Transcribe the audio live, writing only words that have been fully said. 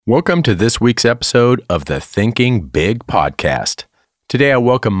Welcome to this week's episode of the Thinking Big podcast. Today, I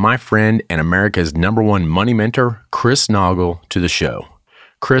welcome my friend and America's #1 money mentor, Chris Naugle, to the show.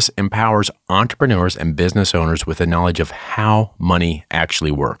 Chris empowers entrepreneurs and business owners with the knowledge of how money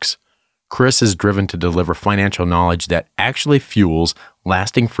actually works. Chris is driven to deliver financial knowledge that actually fuels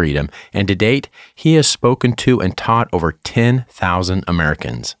lasting freedom, and to date, he has spoken to and taught over 10,000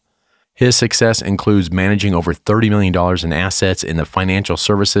 Americans. His success includes managing over $30 million in assets in the financial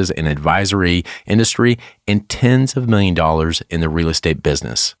services and advisory industry and tens of millions of dollars in the real estate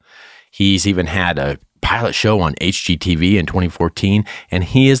business. He's even had a pilot show on HGTV in 2014, and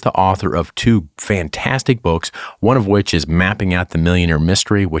he is the author of 2 fantastic books, one of which is Mapping Out the Millionaire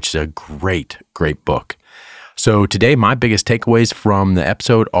Mystery, which is a great book. So today, my biggest takeaways from the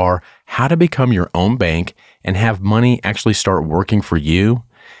episode are how to become your own bank and have money actually start working for you,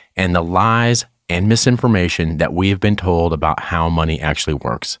 and the lies and misinformation that we have been told about how money actually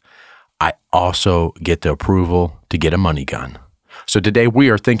works. I also get the approval to get a money gun. So today we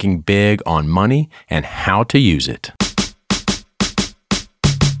are thinking big on money and how to use it.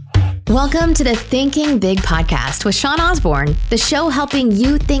 Welcome to the Thinking Big podcast with Sean Osborne, the show helping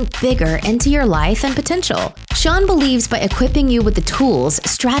you think bigger into your life and potential. Sean believes by equipping you with the tools,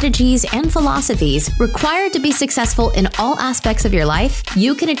 strategies, and philosophies required to be successful in all aspects of your life,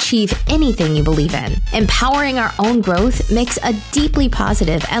 you can achieve anything you believe in. Empowering our own growth makes a deeply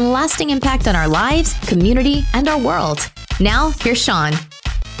positive and lasting impact on our lives, community, and our world. Now, here's Sean.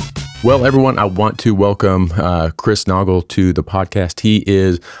 Well, everyone, I want to welcome Chris Naugle to the podcast. He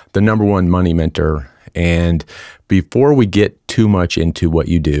is the #1 money mentor. And before we get too much into what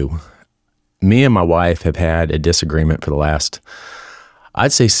you do, me and my wife have had a disagreement for the last,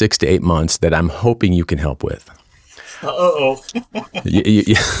 I'd say 6 to 8 months that I'm hoping you can help with. I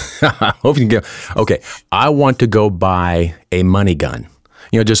hope you can get, okay. I want to go buy a money gun.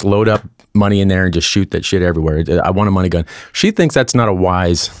 Just load up money in there and just shoot that shit everywhere. I want a money gun. She thinks that's not a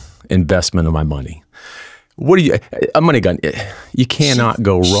wise investment of my money. A money gun? You cannot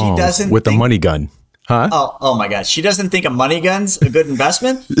go wrong with a money gun. Huh? Oh my gosh. She doesn't think a money gun's a good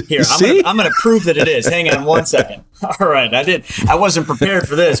investment? Here, I'm going to prove that it is. Hang on one second. All right. I wasn't prepared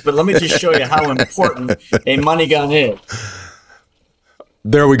for this, but let me just show you how important a money gun is.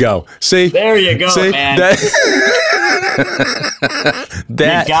 There we go. See? There you go, man. You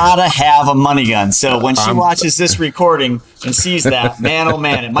gotta have a money gun. So when she watches this recording and sees that, man, oh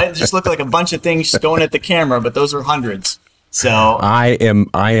man, it might just look like a bunch of things going at the camera, but those are hundreds. So I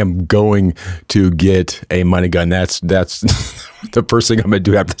am going to get a money gun. That's the first thing I'm going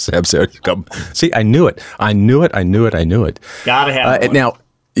to do after this episode. See, I knew it. Gotta have one. Now,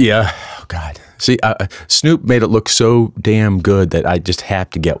 yeah. Oh God. See, Snoop made it look so damn good that I just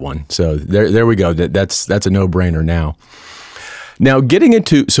have to get one. So there we go. That's a no-brainer now. Now, getting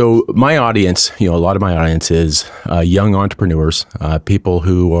into, so my audience, a lot of my audience is young entrepreneurs, people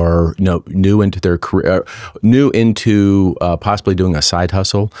who are new into their career, new into possibly doing a side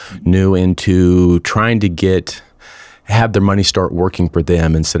hustle, new into trying to have their money start working for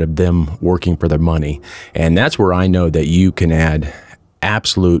them instead of them working for their money. And that's where I know that you can add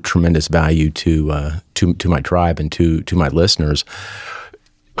absolute tremendous value to my tribe and to my listeners.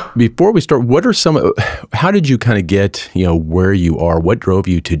 Before we start, how did you kind of get, where you are? What drove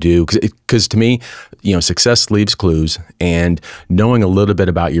you to do? Because to me, success leaves clues, and knowing a little bit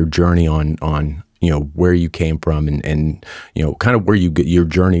about your journey on where you came from and kind of where you get your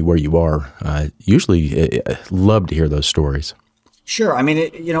journey, where you are, usually love to hear those stories. Sure. I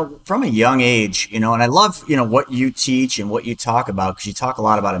mean, from a young age, and I love, what you teach and what you talk about, because you talk a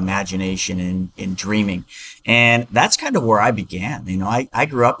lot about imagination and dreaming. And that's kind of where I began. I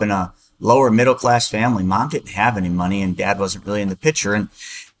grew up in a lower middle class family. Mom didn't have any money and dad wasn't really in the picture. And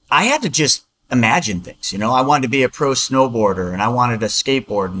I had to just imagine things. I wanted to be a pro snowboarder and I wanted a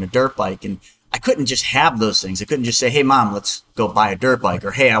skateboard and a dirt bike. And I couldn't just have those things. I couldn't just say, hey, Mom, let's go buy a dirt bike,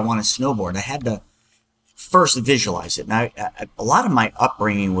 or hey, I want a snowboard. I had to first visualize it. And a lot of my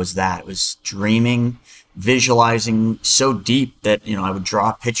upbringing was that. It was dreaming, visualizing so deep that, I would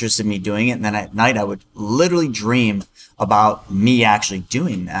draw pictures of me doing it. And then at night I would literally dream about me actually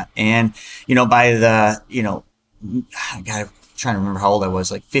doing that. And, by the, I'm trying to remember how old I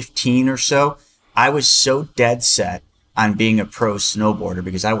was, like 15 or so, I was so dead set on being a pro snowboarder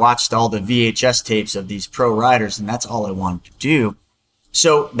because I watched all the VHS tapes of these pro riders and that's all I wanted to do.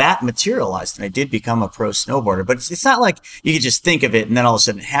 So that materialized and I did become a pro snowboarder, but it's not like you could just think of it and then all of a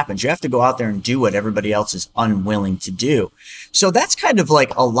sudden it happens. You have to go out there and do what everybody else is unwilling to do. So that's kind of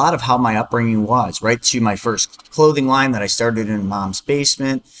like a lot of how my upbringing was, right? To my first clothing line that I started in Mom's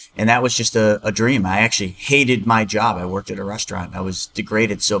basement. And that was just a dream. I actually hated my job. I worked at a restaurant. I was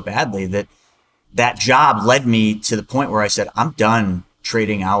degraded so badly that job led me to the point where I said, I'm done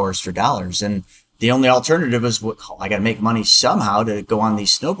trading hours for dollars. And the only alternative was, I got to make money somehow to go on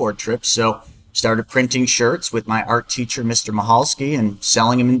these snowboard trips. So started printing shirts with my art teacher, Mr. Mahalski, and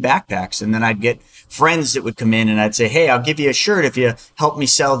selling them in backpacks. And then I'd get friends that would come in and I'd say, hey, I'll give you a shirt if you help me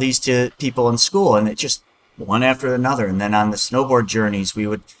sell these to people in school. And it just one after another. And then on the snowboard journeys, we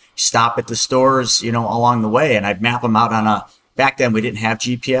would stop at the stores, along the way. And I'd map them out on back then we didn't have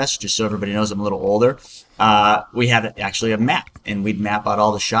GPS, just so everybody knows I'm a little older. We had actually a map, and we'd map out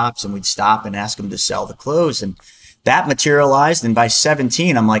all the shops and we'd stop and ask them to sell the clothes. And that materialized. And by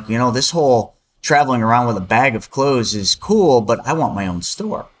 17, I'm like, this whole traveling around with a bag of clothes is cool, but I want my own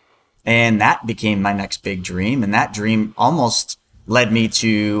store. And that became my next big dream. And that dream almost led me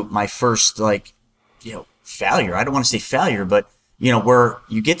to my first, failure. I don't want to say failure, but, where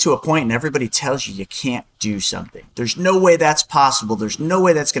you get to a point and everybody tells you can't do something. There's no way that's possible. There's no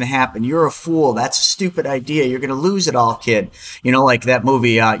way that's going to happen. You're a fool. That's a stupid idea. You're going to lose it all, kid. Like that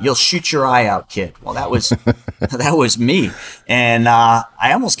movie, You'll Shoot Your Eye Out, Kid. Well, that was me. And I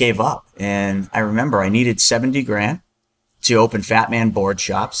almost gave up. And I remember I needed $70,000 to open Fat Man board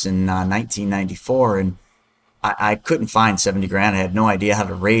shops in 1994. And I couldn't find $70,000. I had no idea how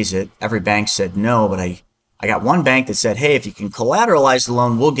to raise it. Every bank said no, but I got one bank that said, hey, if you can collateralize the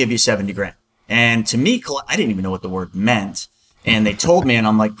loan, we'll give you $70,000. And to me, I didn't even know what the word meant. And they told me, and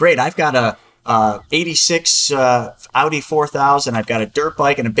I'm like, great, I've got a 86 Audi 4000. I've got a dirt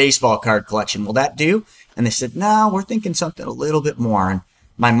bike and a baseball card collection. Will that do? And they said, no, we're thinking something a little bit more. And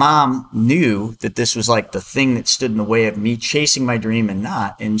my mom knew that this was like the thing that stood in the way of me chasing my dream and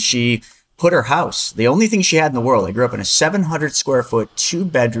not. And she put her house, the only thing she had in the world. I grew up in a 700 square foot,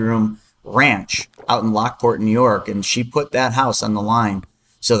 2-bedroom ranch out in Lockport, New York. And she put that house on the line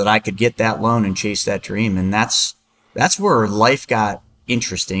so that I could get that loan and chase that dream. And that's where life got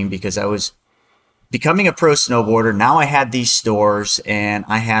interesting, because I was becoming a pro snowboarder. Now I had these stores and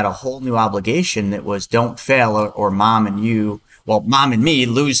I had a whole new obligation that was don't fail or mom and me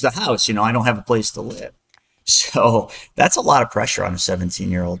lose the house. I don't have a place to live. So that's a lot of pressure on a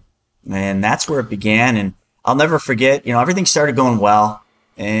 17-year-old. And that's where it began. And I'll never forget, everything started going well.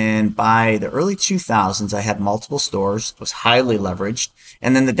 And by the early 2000s, I had multiple stores, was highly leveraged.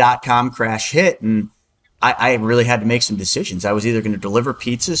 And then the .com crash hit, and I really had to make some decisions. I was either going to deliver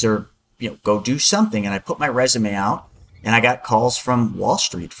pizzas or, go do something. And I put my resume out, and I got calls from Wall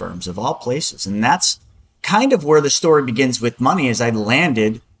Street firms of all places. And that's kind of where the story begins with money, as I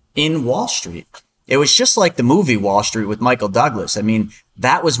landed in Wall Street. It was just like the movie Wall Street with Michael Douglas. I mean,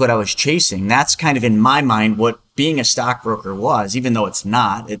 that was what I was chasing. That's kind of in my mind what being a stockbroker was, even though it's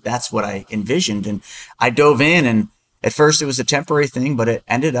not. That's what I envisioned. And I dove in, and at first it was a temporary thing, but it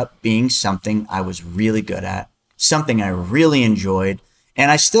ended up being something I was really good at, something I really enjoyed.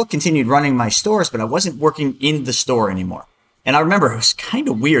 And I still continued running my stores, but I wasn't working in the store anymore. And I remember it was kind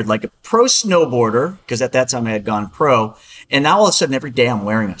of weird, like a pro snowboarder, because at that time I had gone pro. And now all of a sudden, every day I'm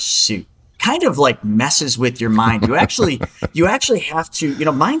wearing a suit. Kind of like messes with your mind. You actually have to,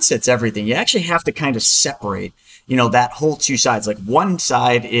 mindset's everything. You actually have to kind of separate, that whole two sides. Like one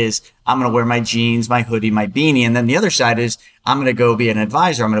side is I'm going to wear my jeans, my hoodie, my beanie. And then the other side is I'm going to go be an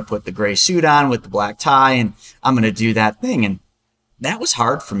advisor. I'm going to put the gray suit on with the black tie, and I'm going to do that thing. And that was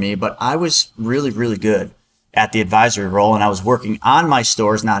hard for me, but I was really, really good at the advisory role. And I was working on my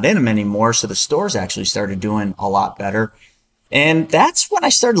stores, not in them anymore. So the stores actually started doing a lot better. And that's when I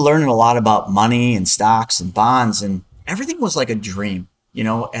started learning a lot about money and stocks and bonds, and everything was like a dream.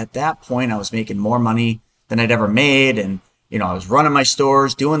 At that point, I was making more money than I'd ever made. And, I was running my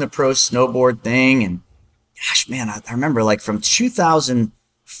stores, doing the pro snowboard thing. And gosh, man, I remember like from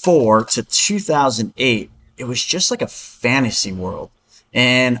 2004 to 2008, it was just like a fantasy world.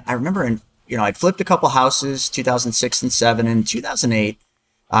 And I remember, I'd flipped a couple houses, 2006 and 2007. And 2008,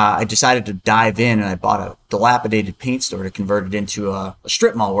 I decided to dive in, and I bought a dilapidated paint store to convert it into a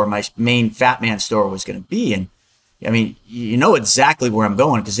strip mall where my main Fat Man store was going to be. And I mean, exactly where I'm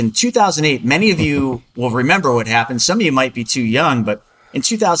going, because in 2008, many of you will remember what happened. Some of you might be too young, but in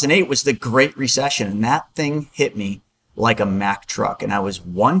 2008 was the Great Recession, and that thing hit me like a Mack truck. And I was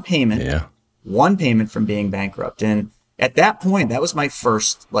one payment from being bankrupt. And at that point, that was my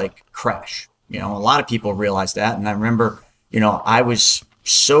first crash. A lot of people realized that. And I remember, I was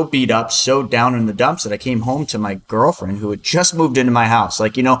so beat up, so down in the dumps that I came home to my girlfriend who had just moved into my house.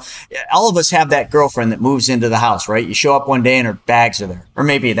 All of us have that girlfriend that moves into the house, right? You show up one day and her bags are there. Or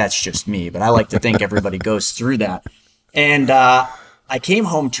maybe that's just me, but I like to think everybody goes through that. And I came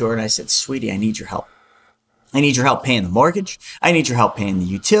home to her and I said, sweetie, I need your help. I need your help paying the mortgage. I need your help paying the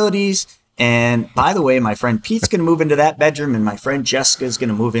utilities. And by the way, my friend Pete's going to move into that bedroom and my friend Jessica is going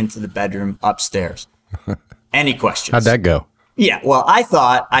to move into the bedroom upstairs. Any questions? How'd that go? Yeah, well, I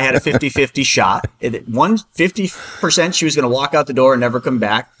thought I had a 50-50 shot. 50% she was going to walk out the door and never come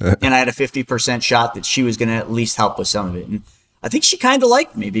back. And I had a 50% shot that she was going to at least help with some of it. And I think she kind of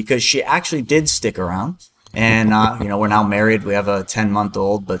liked me because she actually did stick around. And, we're now married. We have a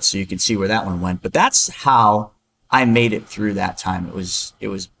 10-month-old, but so you can see where that one went. But that's how I made it through that time. It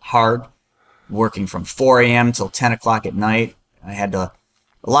was hard working from 4 a.m. till 10 o'clock at night. I had a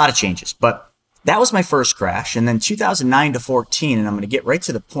lot of changes, but that was my first crash. And then 2009 to 14, and I'm going to get right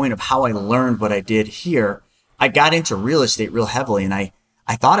to the point of how I learned what I did here. I got into real estate real heavily, and I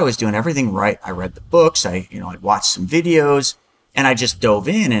thought I was doing everything right. I read the books, I'd watched some videos, and I just dove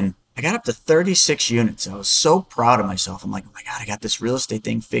in, and I got up to 36 units. I was so proud of myself. I'm like, oh my God, I got this real estate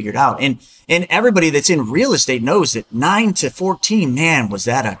thing figured out. And everybody that's in real estate knows that 9 to 14, man, was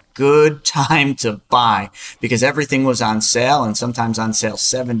that a good time to buy because everything was on sale and sometimes on sale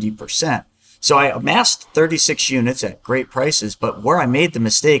 70%. So I amassed 36 units at great prices, but where I made the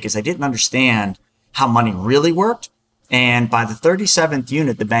mistake is I didn't understand how money really worked. And by the 37th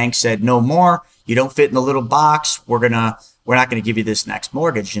unit, the bank said, no more, you don't fit in the little box. We're not going to give you this next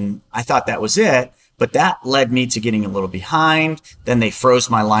mortgage. And I thought that was it, but that led me to getting a little behind. Then they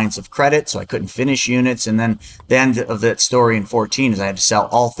froze my lines of credit, so I couldn't finish units. And then the end of that story in 14 is I had to sell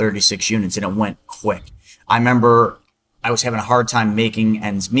all 36 units and it went quick. I remember I was having a hard time making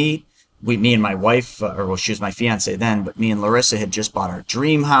ends meet. Me and my wife, she was my fiance then, but me and Larissa had just bought our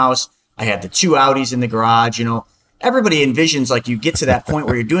dream house. I had the 2 Audis in the garage. Everybody envisions like you get to that point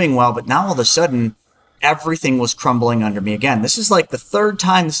where you're doing well, but now all of a sudden everything was crumbling under me again. This is like the 3rd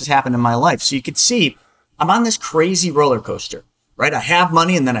time this has happened in my life. So you could see I'm on this crazy roller coaster, right? I have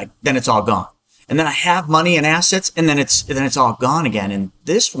money and then it's all gone. And then I have money and assets and then it's all gone again. And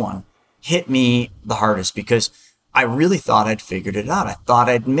this one hit me the hardest because I really thought I'd figured it out. I thought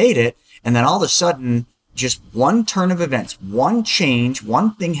I'd made it. And then all of a sudden, just one turn of events, one change,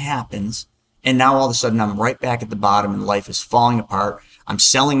 one thing happens. And now all of a sudden I'm right back at the bottom and life is falling apart. I'm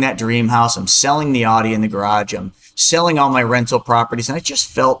selling that dream house. I'm selling the Audi in the garage. I'm selling all my rental properties. And I just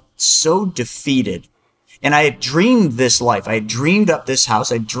felt so defeated. And I had dreamed this life. I had dreamed up this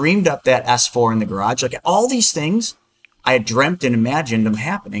house. I dreamed up that S4 in the garage. Like all these things I had dreamt and imagined them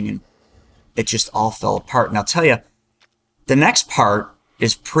happening. And it just all fell apart. And I'll tell you, the next part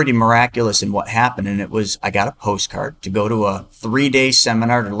is pretty miraculous in what happened. And it was, I got a postcard to go to a 3-day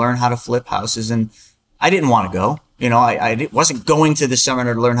seminar to learn how to flip houses. And I didn't want to go. I wasn't going to the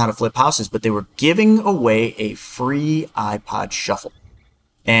seminar to learn how to flip houses, but they were giving away a free iPod Shuffle.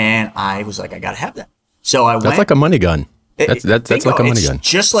 And I was like, I got to have that. So I went. That's like a money gun. That's like a money gun.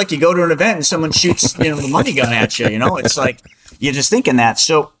 Just like you go to an event and someone shoots, the money gun at you, it's like, you're just thinking that.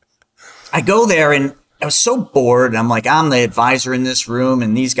 So I go there and I was so bored. I'm like, I'm the advisor in this room.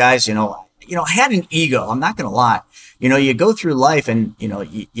 And these guys, I had an ego. I'm not going to lie. You go through life and,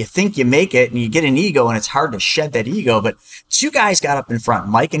 you think you make it and you get an ego and it's hard to shed that ego. But 2 guys got up in front,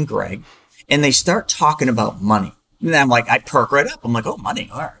 Mike and Greg, and they start talking about money. And I'm like, I perk right up. I'm like, oh, money.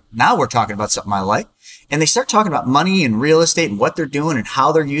 All right. Now we're talking about something I like. And they start talking about money and real estate and what they're doing and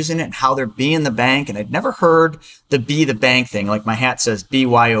how they're using it and how they're being the bank. And I'd never heard the be the bank thing. Like my hat says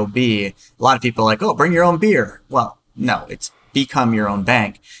BYOB. A lot of people are like, oh, bring your own beer. Well, no, it's become your own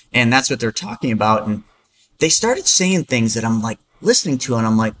bank. And that's what they're talking about. And they started saying things that I'm like listening to and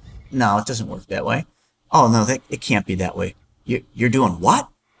I'm like, no, it doesn't work that way. Oh, no, it can't be that way. You're doing what?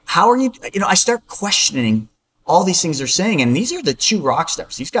 How are you? I start questioning all these things they're saying. And these are the 2 rock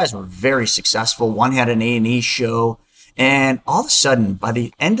stars. These guys were very successful. One had an A&E show. And all of a sudden, by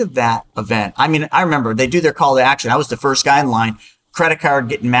the end of that event, I remember they do their call to action. I was the first guy in line, credit card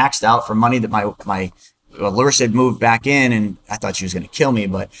getting maxed out for money that my Larissa had moved back in. And I thought she was going to kill me.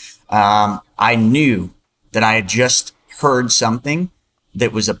 But I knew that I had just heard something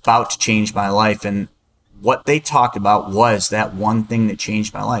that was about to change my life. And what they talked about was that one thing that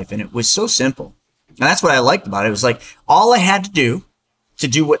changed my life. And it was so simple. And that's what I liked about it. It was like all I had to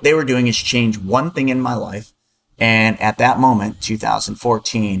do what they were doing is change one thing in my life. And at that moment,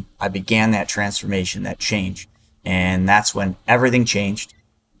 2014, I began that transformation, that change. And that's when everything changed.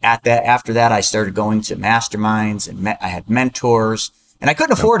 After that, I started going to masterminds and I had mentors. And I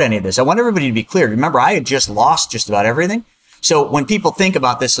couldn't afford any of this. I want everybody to be clear. Remember, I had just lost just about everything. So when people think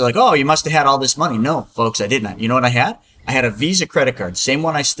about this, they're like, oh, you must have had all this money. No, folks, I didn't. You know what I had? I had a Visa credit card, same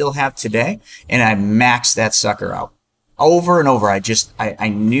one I still have today. And I maxed that sucker out over and over. I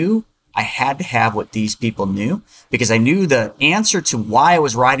knew I had to have what these people knew because I knew the answer to why I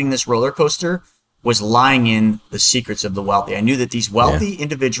was riding this roller coaster was lying in the secrets of the wealthy. I knew that these wealthy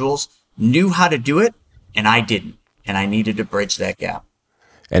individuals knew how to do it, and I didn't. And I needed to bridge that gap.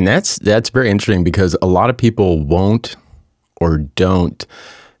 And that's very interesting, because a lot of people won't or don't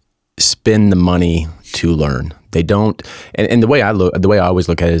spend the money to learn. They don't. And the way I always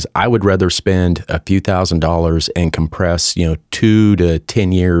look at it is, I would rather spend a few $1,000s and compress, 2 to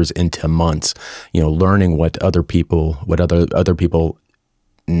 10 years into months, learning what other people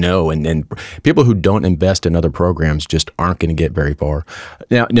know. And people who don't invest in other programs just aren't going to get very far.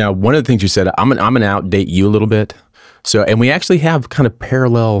 Now, one of the things you said, I'm going to outdate you a little bit. So, and we actually have kind of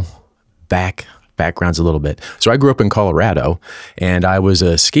parallel backgrounds a little bit. So I grew up in Colorado, and I was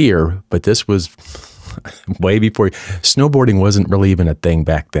a skier, but this was way before snowboarding wasn't really even a thing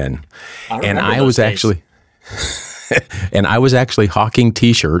back then. I was actually hawking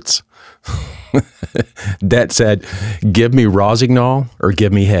T-shirts that said, "Give me Rosignol or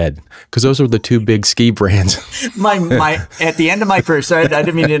give me head," because those were the two big ski brands. my at the end of my career, sorry, I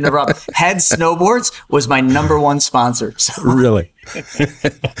didn't mean to interrupt. Head Snowboards was my number one sponsor. So. Really?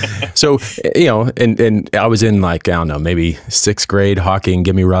 So, and I was in, like, I don't know, maybe 6th grade, hawking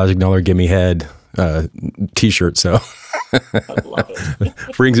 "Give me Rosignol or give me head" T-shirt. So I love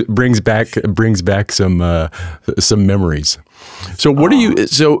it. brings back some memories. So what do you?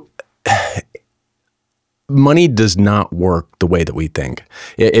 So money does not work the way that we think.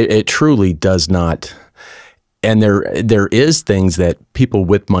 It truly does not. And there is things that people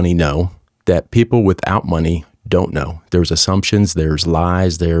with money know that people without money don't know. There's assumptions, there's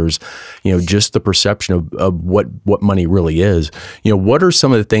lies, there's, just the perception of what money really is. What are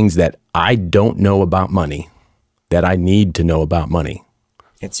some of the things that I don't know about money that I need to know about money?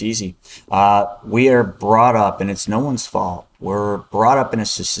 It's easy. We are brought up, and it's no one's fault. We're brought up in a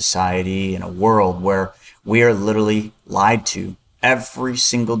society, in a world where we are literally lied to every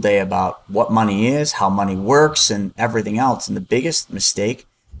single day about what money is, how money works, and everything else. And the biggest mistake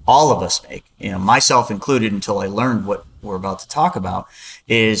all of us make, myself included, until I learned what we're about to talk about,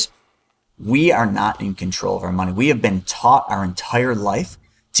 is we are not in control of our money. We have been taught our entire life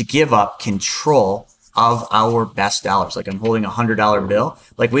to give up control of our best dollars. Like, I'm holding $100 bill.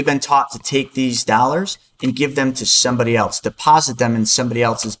 Like, we've been taught to take these dollars and give them to somebody else, deposit them in somebody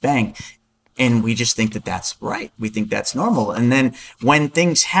else's bank. And we just think that that's right. We think that's normal. And then when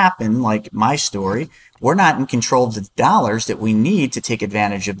things happen, like my story, we're not in control of the dollars that we need to take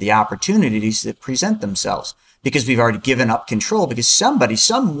advantage of the opportunities that present themselves, because we've already given up control, because somebody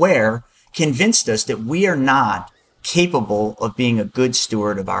somewhere convinced us that we are not capable of being a good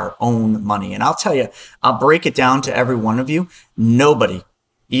steward of our own money. And I'll tell you, I'll break it down to every one of you. Nobody,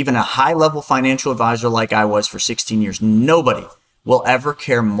 even a high-level financial advisor like I was for 16 years, nobody will ever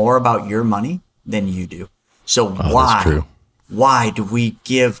care more about your money than you do. So why do we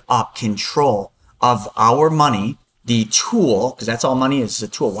give up control of our money, the tool, because that's all money is a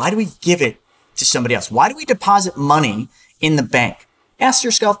tool? Why do we give it to somebody else? Why do we deposit money in the bank? Ask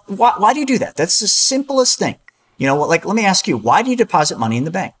yourself, why do you do that? That's the simplest thing. Let me ask you, why do you deposit money in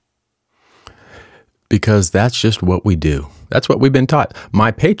the bank? Because that's just what we do. That's what we've been taught.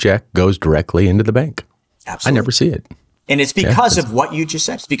 My paycheck goes directly into the bank. Absolutely. I never see it. And it's because of what you just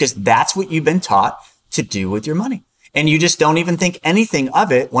said. It's because that's what you've been taught to do with your money. And you just don't even think anything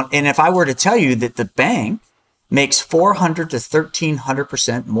of it. And if I were to tell you that the bank makes 400 to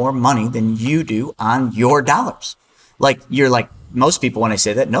 1,300% more money than you do on your dollars, you're like, most people, when I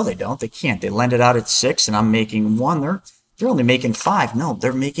say that, no, they don't. They can't. They lend it out at 6 and I'm making 1. They're only making 5. No,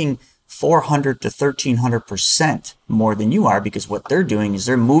 they're making 400 to 1,300% more than you are, because what they're doing is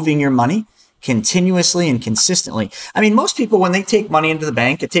they're moving your money continuously and consistently. I mean, most people, when they take money into the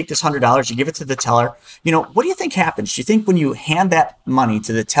bank, they take this $100, you give it to the teller. What do you think happens? Do you think when you hand that money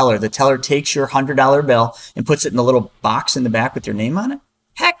to the teller takes your $100 bill and puts it in a little box in the back with your name on it?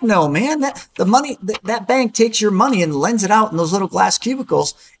 Heck no, man. That bank takes your money and lends it out in those little glass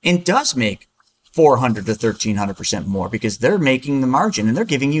cubicles and does make 400 to 1,300% more, because they're making the margin and they're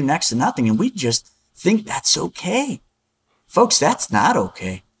giving you next to nothing. And we just think that's okay. Folks, that's not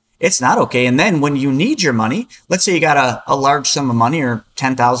okay. It's not okay. And then when you need your money, let's say you got a large sum of money, or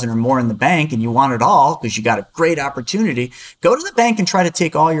 10,000 or more in the bank, and you want it all because you got a great opportunity, go to the bank and try to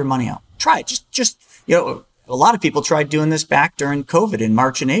take all your money out. Try it. Just a lot of people tried doing this back during COVID in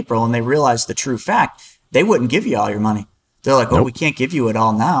March and April, and they realized the true fact. They wouldn't give you all your money. They're like, nope. We can't give you it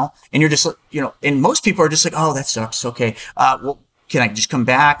all now. And you're just, and most people are just like, oh, that sucks. Okay. Well, can I just come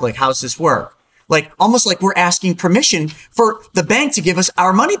back? Like, how's this work? Almost like we're asking permission for the bank to give us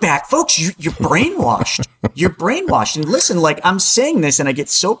our money back. Folks, you're brainwashed. You're brainwashed. And listen, I'm saying this and I get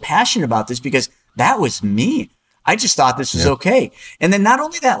so passionate about this because that was me. I just thought this was okay. And then not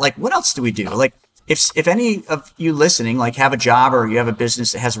only that, what else do we do? if any of you listening, like have a job or you have a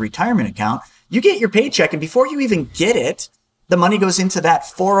business that has a retirement account, you get your paycheck, and before you even get it, the money goes into that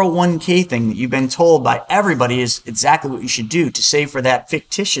 401k thing that you've been told by everybody is exactly what you should do to save for that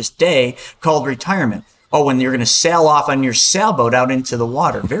fictitious day called retirement. Oh, when you're going to sail off on your sailboat out into the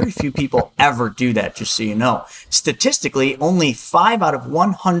water. Very few people ever do that, just so you know. Statistically, only 5 out of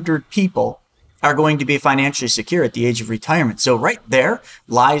 100 people are going to be financially secure at the age of retirement. So right there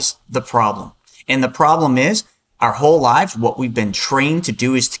lies the problem. And the problem is our whole lives, what we've been trained to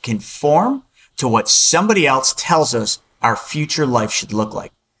do is to conform to what somebody else tells us our future life should look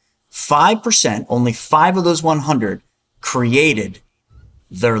like. 5%, only 5 of those 100 created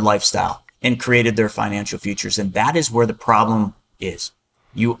their lifestyle and created their financial futures. And that is where the problem is.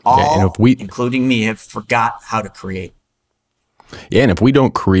 You all, including me, have forgot how to create. Yeah, and if we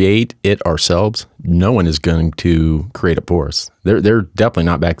don't create it ourselves, no one is going to create it for us. They're definitely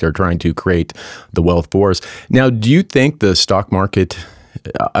not back there trying to create the wealth for us. Now, do you think the stock market,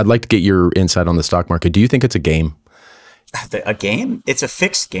 I'd like to get your insight on the stock market. Do you think it's a game? A game? It's a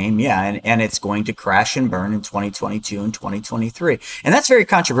fixed game, yeah, and it's going to crash and burn in 2022 and 2023. And that's very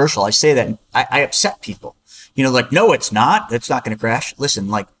controversial. I say that, and I upset people. You know, like, no, it's not. It's not going to crash. Listen,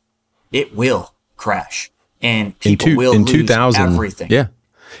 like, it will crash, and people will lose everything. Yeah,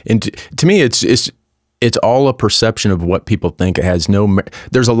 and to me, it's all a perception of what people think. It has no.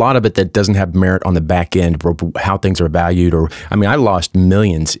 There's a lot of it that doesn't have merit on the back end for how things are valued. Or I mean, I lost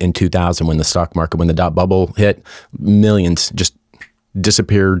millions in 2000 when the stock market, when the dot bubble hit, millions just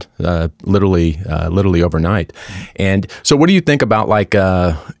disappeared literally overnight. And so, what do you think about like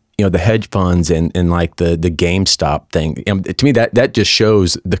the hedge funds and like the GameStop thing? To me, that just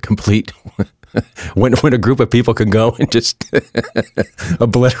shows the complete. When a group of people can go and just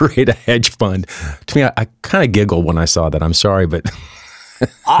obliterate a hedge fund. To me, I kind of giggled when I saw that. I'm sorry, but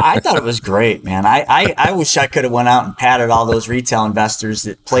I thought it was great, man. I wish I could have went out and patted all those retail investors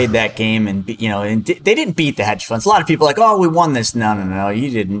that played that game, and they didn't beat the hedge funds. A lot of people are like, oh, we won this. No, you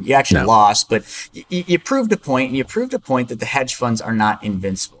didn't. You actually lost, but you proved a point. And you proved a point that the hedge funds are not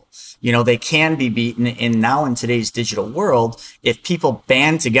invincible. You know, they can be beaten. And now in today's digital world, if people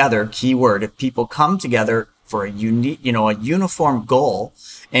band together, keyword, if people come together for a uniform goal,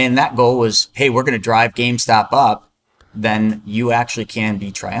 and that goal was, hey, we're going to drive GameStop up, then you actually can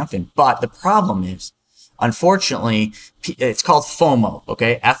be triumphant. But the problem is, unfortunately, it's called FOMO,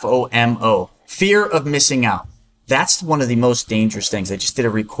 okay? FOMO, fear of missing out. That's one of the most dangerous things. I just did a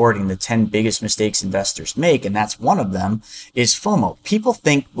recording, the 10 biggest mistakes investors make, and that's one of them is FOMO. People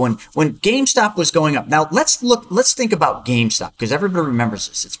think when GameStop was going up. Now let's think about GameStop, because everybody remembers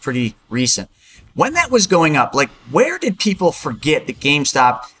this. It's pretty recent. When that was going up, like, where did people forget that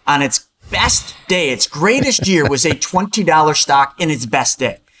GameStop on its best day, its greatest year, was a $20 stock in its best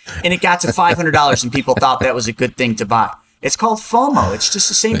day, and it got to $500 and people thought that was a good thing to buy? It's called FOMO. It's just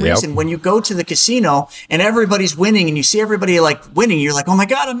the same reason when you go to the casino and everybody's winning and you see everybody like winning, you're like, oh my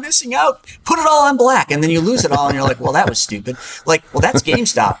God, I'm missing out. Put it all on black. And then you lose it all and you're like, well, that was stupid. Like, well, that's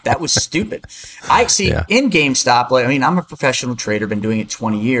GameStop. That was stupid. I see in GameStop, like, I mean, I'm a professional trader, been doing it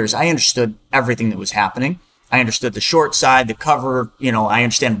 20 years. I understood everything that was happening. I understood the short side, the cover, I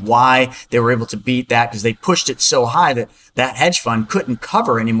understand why they were able to beat that, because they pushed it so high that hedge fund couldn't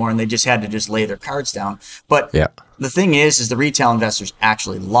cover anymore and they just had to just lay their cards down. But the thing is the retail investors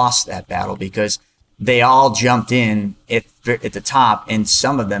actually lost that battle because they all jumped in at the top and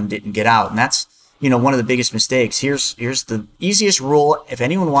some of them didn't get out. And that's, one of the biggest mistakes. Here's the easiest rule. If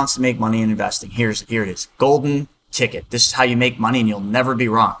anyone wants to make money in investing, here it is. Golden ticket. This is how you make money and you'll never be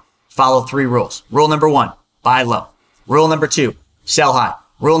wrong. Follow 3 rules. Rule number 1. Buy low. Rule number 2, sell high.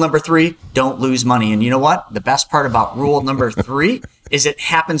 Rule number 3, don't lose money. And you know what? The best part about rule number 3 is it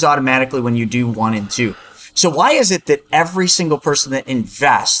happens automatically when you do 1 and 2. So why is it that every single person that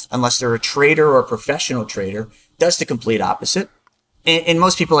invests, unless they're a trader or a professional trader, does the complete opposite? And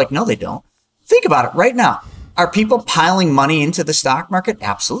most people are like, no, they don't. Think about it right now. Are people piling money into the stock market?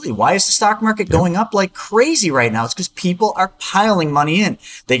 Absolutely. Why is the stock market going up like crazy right now? It's because people are piling money in.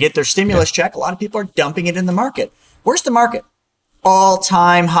 They get their stimulus check. A lot of people are dumping it in the market. Where's the market?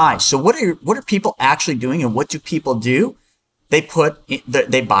 All-time high. So what are people actually doing, and what do people do? They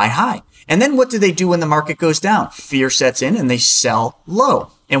buy high. And then what do they do when the market goes down? Fear sets in and they sell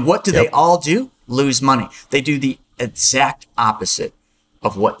low. And what do they all do? Lose money. They do the exact opposite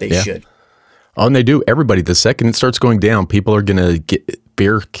of what they should. Oh, and they do. Everybody, the second it starts going down, people are gonna get,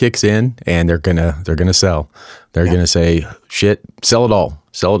 fear kicks in, and they're gonna sell. They're gonna say, "Shit, sell it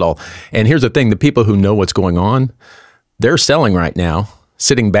all." And here's the thing: the people who know what's going on, they're selling right now.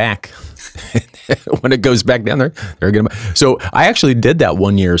 sitting back. When it goes back down there, they're going to. So I actually did that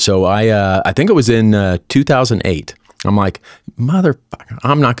one year. So I think it was in 2008. I'm like, motherfucker,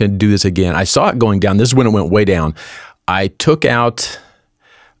 I'm not going to do this again. I saw it going down. This is when it went way down. I took out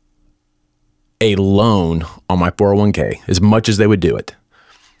a loan on my 401k, as much as they would do it.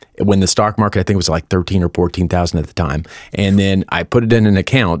 When the stock market, I think it was like 13 or 14,000 at the time. And then I put it in an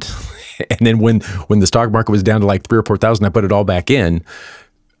account. And then when the stock market was down to like 3,000 or 4,000, I put it all back in.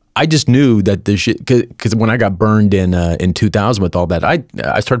 I just knew that the shit, because when I got burned in 2000 with all that, I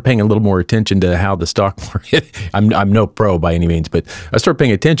started paying a little more attention to how the stock market. I'm no pro by any means, but I started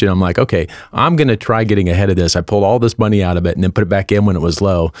paying attention. I'm like, okay, I'm going to try getting ahead of this. I pulled all this money out of it and then put it back in when it was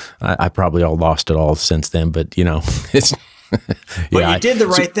low. I probably lost it all since then, but it's. But you did the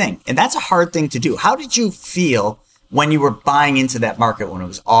right thing, and that's a hard thing to do. How did you feel when you were buying into that market, when it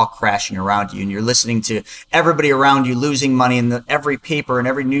was all crashing around you and you're listening to everybody around you losing money, and every paper and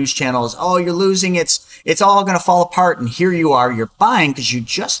every news channel is, oh, you're losing, it's all going to fall apart. And here you are, you're buying because you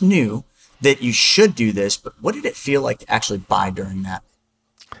just knew that you should do this. But what did it feel like to actually buy during that?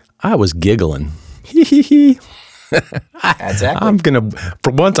 I was giggling. Exactly.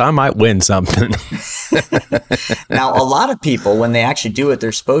 For once, I might win something. Now, a lot of people, when they actually do what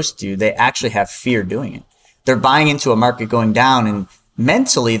they're supposed to, they actually have fear doing it. They're buying into a market going down, and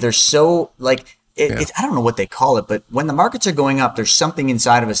mentally they're so like, I don't know what they call it, but when the markets are going up, there's something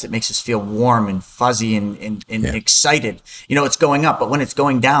inside of us that makes us feel warm and fuzzy and excited. It's going up, but when it's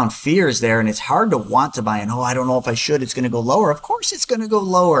going down, fear is there, and it's hard to want to buy in. Oh, I don't know if I should. It's going to go lower. Of course it's going to go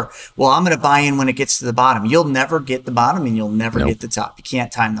lower. Well, I'm going to buy in when it gets to the bottom. You'll never get the bottom, and you'll never get the top. You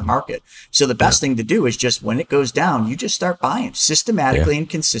can't time the market. So the best thing to do is just when it goes down, you just start buying systematically and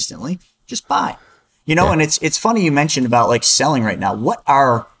consistently. Just buy. And it's funny you mentioned about like selling right now. What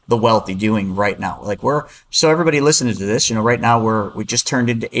are the wealthy doing right now? Like so everybody listening to this, right now we just turned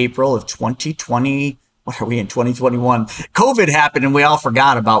into April of 2020. What are we in 2021? COVID happened and we all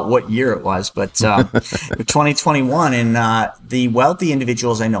forgot about what year it was, but 2021, and the wealthy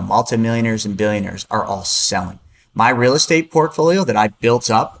individuals I know, multimillionaires and billionaires, are all selling. My real estate portfolio that I built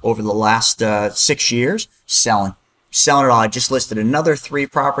up over the last 6 years, selling it all. I just listed another 3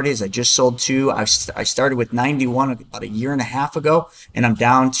 properties. I just sold 2. I started with 91 about a year and a half ago, and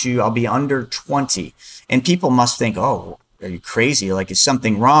I'll be under 20. And people must think, oh, are you crazy? Like, is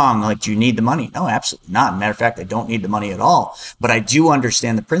something wrong? Like, do you need the money? No, absolutely not. Matter of fact, I don't need the money at all. But I do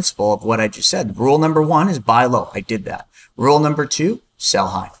understand the principle of what I just said. Rule number 1 is buy low. I did that. Rule number 2, sell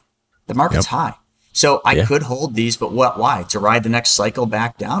high. The market's high. So I could hold these, but why? To ride the next cycle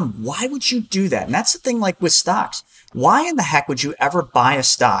back down? Why would you do that? And that's the thing, like with stocks. Why in the heck would you ever buy a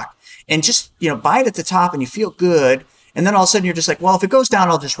stock and just, buy it at the top and you feel good, and then all of a sudden you're just like, well, if it goes down,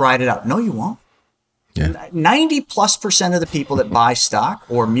 I'll just ride it out. No, you won't. 90+% of the people that buy stock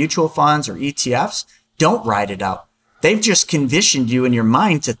or mutual funds or ETFs don't ride it out. They've just conditioned you in your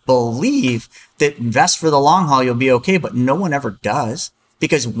mind to believe that invest for the long haul, you'll be okay, but no one ever does.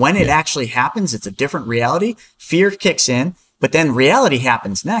 Because when it actually happens, it's a different reality. Fear kicks in, but then reality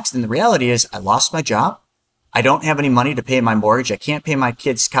happens next. And the reality is I lost my job. I don't have any money to pay my mortgage. I can't pay my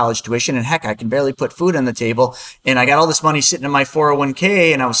kids' college tuition. And heck, I can barely put food on the table. And I got all this money sitting in my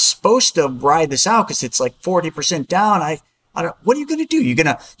 401k, and I was supposed to ride this out because it's like 40% down. What are you going to do? You're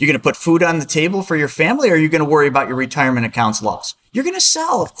going to put food on the table for your family, or are you going to worry about your retirement account's loss? You're going to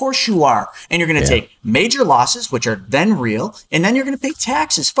sell. Of course you are. And you're going to take major losses, which are then real. And then you're going to pay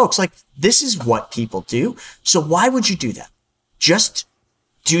taxes. Folks, like, this is what people do. So why would you do that? Just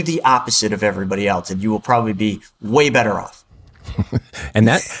do the opposite of everybody else, and you will probably be way better off. And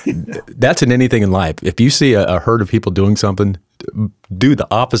that's in anything in life. If you see a herd of people doing something, do the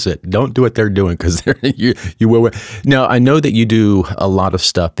opposite. Don't do what they're doing, because you will. Now, I know that you do a lot of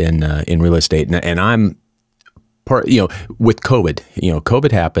stuff in real estate, and I'm part. With COVID,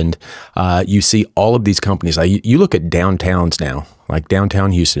 COVID happened. You see all of these companies. You look at downtowns now, like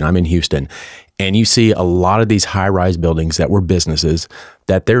downtown Houston. I'm in Houston. And you see a lot of these high-rise buildings that were businesses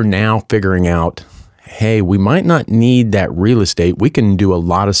that they're now figuring out, hey, we might not need that real estate. We can do a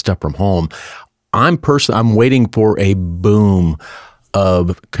lot of stuff from home. I'm waiting for a boom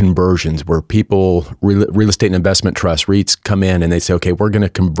of conversions where people, real estate and investment trusts, REITs, come in and they say, okay, we're going to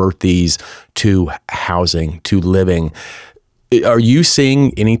convert these to housing, to living. Are you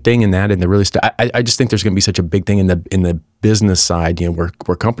seeing anything in that in the real estate? I just think there's going to be such a big thing in the business side,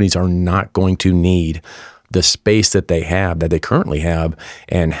 where companies are not going to need the space that they currently have,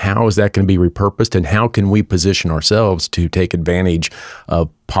 and how is that going to be repurposed, and how can we position ourselves to take advantage of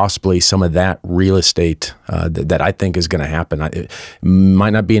possibly some of that real estate that I think is going to happen. It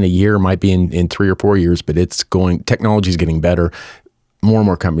might not be in a year, might be in 3 or 4 years, but technology is getting better. more and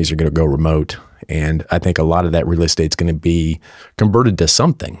more companies are going to go remote. And I think a lot of that real estate is going to be converted to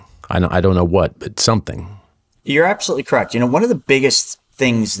something. I don't know what, but something. You're absolutely correct. One of the biggest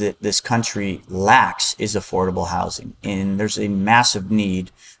things that this country lacks is affordable housing. And there's a massive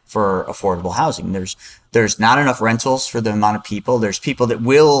need for affordable housing. There's not enough rentals for the amount of people. There's people that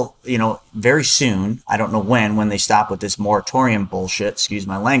will, very soon, I don't know when they stop with this moratorium bullshit, excuse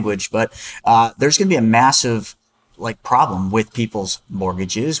my language, but there's going to be a massive problem with people's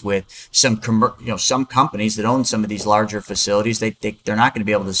mortgages, with some companies that own some of these larger facilities. They're not going to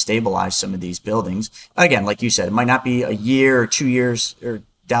be able to stabilize some of these buildings. Again, like you said, it might not be a year or 2 years or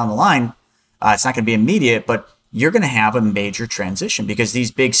down the line. It's not going to be immediate, but you're going to have a major transition because these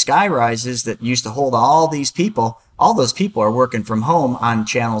big sky rises that used to hold all these people, all those people are working from home on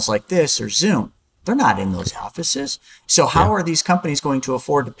channels like this or Zoom. They're not in those offices. So how are these companies going to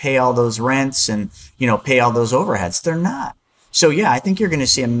afford to pay all those rents and, pay all those overheads? They're not. So I think you're going to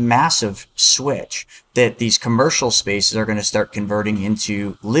see a massive switch that these commercial spaces are going to start converting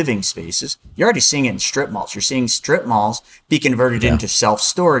into living spaces. You're already seeing it in strip malls. You're seeing strip malls be converted into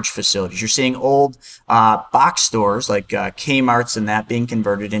self-storage facilities. You're seeing old box stores like Kmart's and that being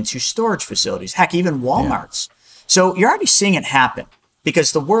converted into storage facilities. Heck, even Walmart's. So you're already seeing it happen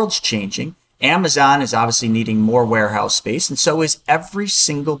because the world's changing. Amazon is obviously needing more warehouse space, and so is every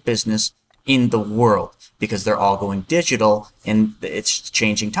single business in the world because they're all going digital and it's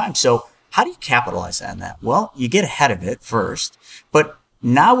changing time. So how do you capitalize on that? Well, you get ahead of it first, but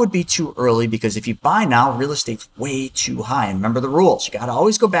now would be too early because if you buy now, real estate's way too high. And remember the rules. You got to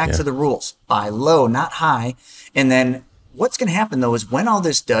always go back to the rules. Buy low, not high. And then what's going to happen though is when all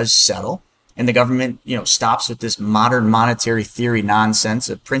this does settle and the government, stops with this modern monetary theory nonsense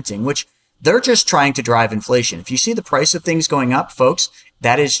of printing, which they're just trying to drive inflation. If you see the price of things going up, folks,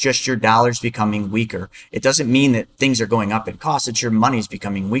 that is just your dollars becoming weaker. It doesn't mean that things are going up in cost. It's your money's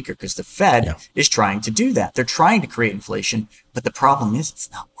becoming weaker because the Fed is trying to do that. They're trying to create inflation, but the problem is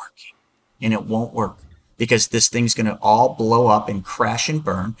it's not working and it won't work because this thing's going to all blow up and crash and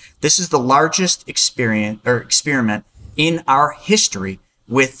burn. This is the largest experiment in our history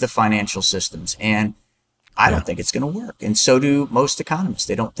with the financial systems. And I don't think it's going to work. And so do most economists.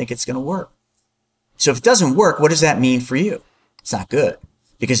 They don't think it's going to work. So if it doesn't work, what does that mean for you? It's not good.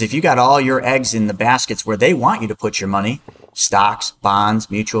 Because if you got all your eggs in the baskets where they want you to put your money, stocks, bonds,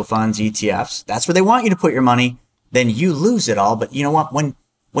 mutual funds, ETFs, that's where they want you to put your money, then you lose it all. But you know what? When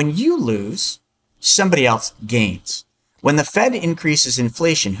you lose, somebody else gains. When the Fed increases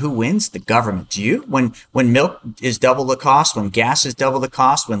inflation, who wins? The government. Do you? When milk is double the cost, when gas is double the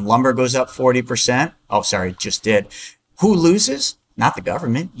cost, when lumber goes up 40%, oh, sorry, it just did. Who loses? Not the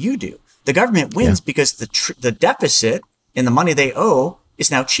government. You do. The government wins because the deficit and the money they owe is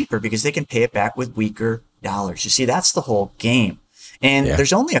now cheaper because they can pay it back with weaker dollars. You see, that's the whole game. And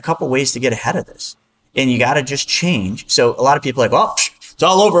there's only a couple ways to get ahead of this. And you got to just change. So a lot of people are like, well, it's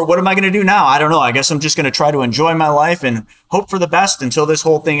all over. What am I going to do now? I don't know. I guess I'm just going to try to enjoy my life and hope for the best until this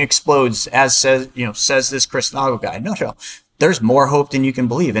whole thing explodes, as says this Chris Naugle guy. No. There's more hope than you can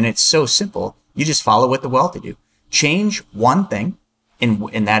believe. And it's so simple. You just follow what the wealthy do. Change one thing,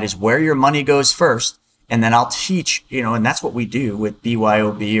 and that is where your money goes first. And then I'll teach, and that's what we do with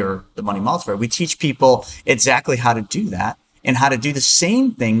BYOB or the Money Multiplier. We teach people exactly how to do that and how to do the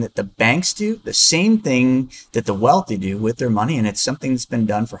same thing that the banks do, the same thing that the wealthy do with their money. And it's something that's been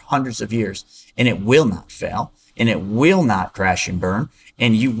done for hundreds of years, and it will not fail, and it will not crash and burn,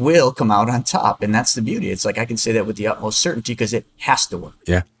 and you will come out on top. And that's the beauty. It's like I can say that with the utmost certainty because it has to work.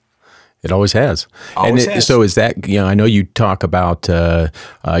 Yeah. It always has. Has. So is that, I know you talk about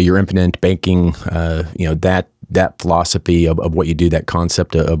your infinite banking, that philosophy of what you do, that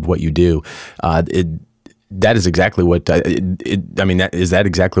concept of what you do. That is exactly what, is that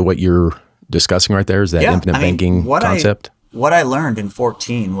exactly what you're discussing right there? Is that infinite banking concept? What I learned in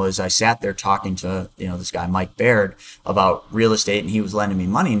 2014 was I sat there talking to, this guy, Mike Baird, about real estate, and he was lending me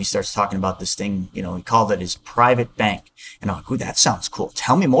money, and he starts talking about this thing, he called it his private bank. And I'm like, ooh, that sounds cool.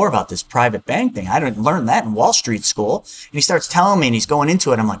 Tell me more about this private bank thing. I didn't learn that in Wall Street school. And he starts telling me, and he's going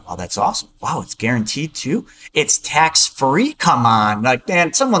into it. I'm like, wow, that's awesome. Wow, it's guaranteed too. It's tax-free. Come on. Like,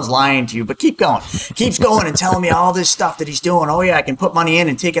 man, someone's lying to you, but keep going. Keeps going and telling me all this stuff that he's doing. Oh yeah, I can put money in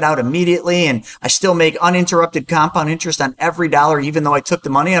and take it out immediately. And I still make uninterrupted compound interest on every dollar, even though I took the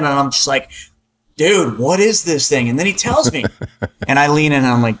money out. And I'm just like, dude, what is this thing? And then he tells me, and I lean in and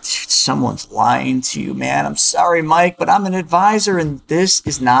I'm like, dude, someone's lying to you, man. I'm sorry, Mike, but I'm an advisor and this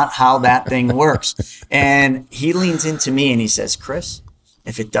is not how that thing works. And he leans into me and he says, Chris,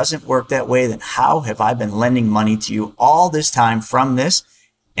 if it doesn't work that way, then how have I been lending money to you all this time from this?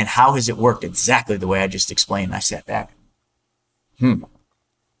 And how has it worked exactly the way I just explained? And I sat back.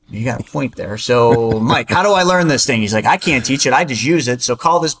 You got a point there. So, Mike, how do I learn this thing? He's like, I can't teach it. I just use it. So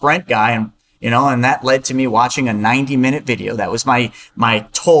call this Brent guy. And, and that led to me watching a 90-minute video. That was my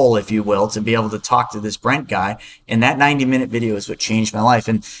toll, if you will, to be able to talk to this Brent guy. And that 90-minute video is what changed my life.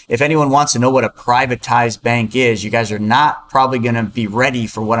 And if anyone wants to know what a privatized bank is, you guys are not probably going to be ready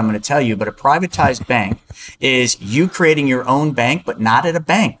for what I'm going to tell you. But a privatized bank is you creating your own bank, but not at a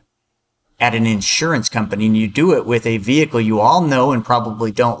bank, at an insurance company. And you do it with a vehicle you all know and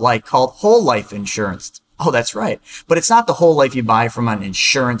probably don't like called whole life insurance. Oh, that's right. But it's not the whole life you buy from an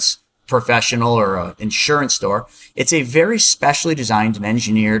insurance professional or an insurance store. It's a very specially designed and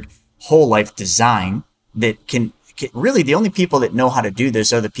engineered whole life design that can really, the only people that know how to do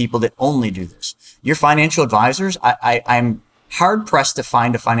this are the people that only do this. Your financial advisors, I'm hard pressed to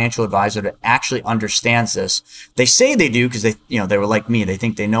find a financial advisor that actually understands this. They say they do because they were like me. They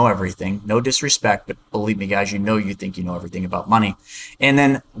think they know everything. No disrespect, but believe me, guys, you think you know everything about money. And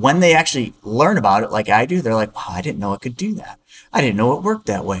then when they actually learn about it, like I do, they're like, wow, I didn't know it could do that. I didn't know it worked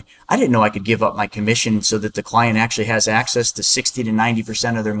that way. I didn't know I could give up my commission so that the client actually has access to 60 to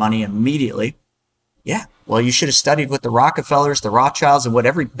 90% of their money immediately. Yeah. Well, you should have studied what the Rockefellers, the Rothschilds, and what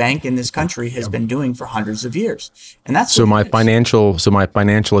every bank in this country has been doing for hundreds of years. And that's my financial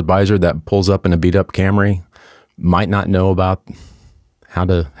advisor that pulls up in a beat up Camry might not know about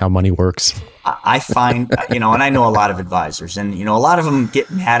how money works. I find, and I know a lot of advisors, and, a lot of them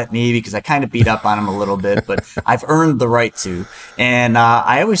get mad at me because I kind of beat up on them a little bit, but I've earned the right to. And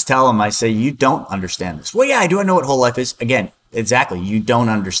I always tell them, I say, you don't understand this. Well, yeah, I do. I know what whole life is. Again, exactly. You don't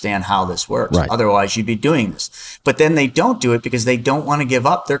understand how this works. Right. Otherwise, you'd be doing this. But then they don't do it because they don't want to give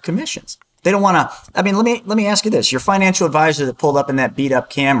up their commissions. They don't want to. Let me ask you this. Your financial advisor that pulled up in that beat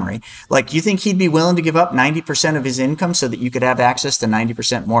up Camry, you think he'd be willing to give up 90% of his income so that you could have access to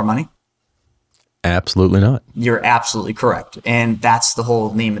 90% more money? Absolutely not. You're absolutely correct. And that's the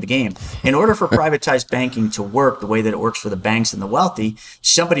whole name of the game. In order for privatized banking to work the way that it works for the banks and the wealthy,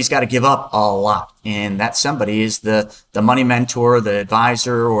 somebody's got to give up a lot. And that somebody is the money mentor, the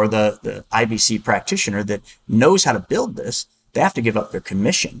advisor, or the IBC practitioner that knows how to build this. They have to give up their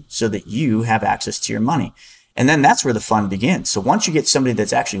commission so that you have access to your money. And then that's where the fun begins. So once you get somebody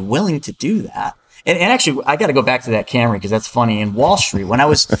that's actually willing to do that, and actually, I got to go back to that Camry because that's funny. In Wall Street, when I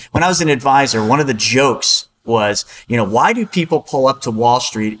was an advisor, one of the jokes was, why do people pull up to Wall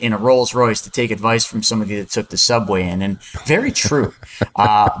Street in a Rolls Royce to take advice from somebody that took the subway in? And very true.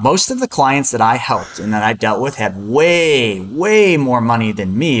 Most of the clients that I helped and that I dealt with had way, way more money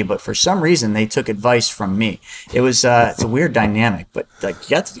than me, but for some reason they took advice from me. It was it's a weird dynamic, but you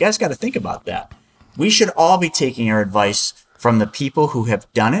guys got to think about that. We should all be taking our advice from the people who have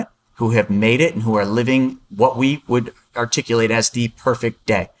done it, who have made it, and who are living what we would articulate as the perfect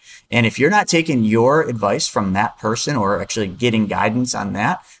day. And if you're not taking your advice from that person or actually getting guidance on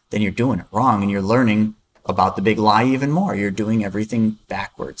that, then you're doing it wrong and you're learning about the big lie even more. You're doing everything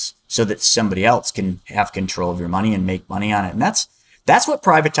backwards so that somebody else can have control of your money and make money on it. And that's what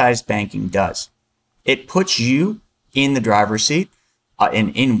privatized banking does. It puts you in the driver's seat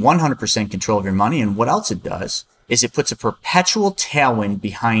and in 100% control of your money. And what else it does is it puts a perpetual tailwind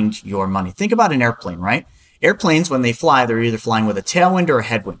behind your money. Think about an airplane, right? Airplanes, when they fly, they're either flying with a tailwind or a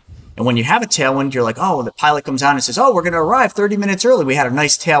headwind. And when you have a tailwind, you're like, oh, the pilot comes on and says, oh, we're going to arrive 30 minutes early. We had a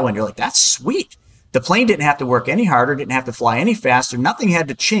nice tailwind. You're like, that's sweet. The plane didn't have to work any harder, didn't have to fly any faster. Nothing had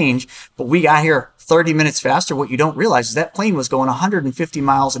to change, but we got here 30 minutes faster. What you don't realize is that plane was going 150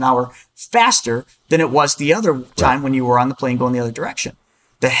 miles an hour faster than it was the other time when you were on the plane going the other direction.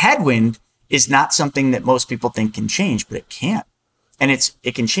 The headwind is not something that most people think can change, but it can. And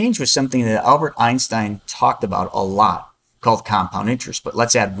it can change with something that Albert Einstein talked about a lot called compound interest. But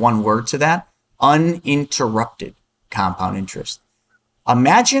let's add one word to that: uninterrupted compound interest.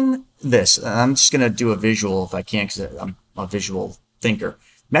 Imagine this. I'm just going to do a visual if I can, because I'm a visual thinker.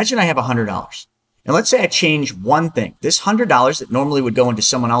 Imagine I have $100. And let's say I change one thing. This $100 that normally would go into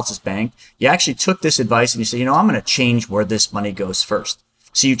someone else's bank, you actually took this advice and you say, I'm going to change where this money goes first.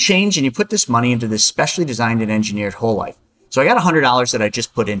 So you change and you put this money into this specially designed and engineered whole life. So I got $100 that I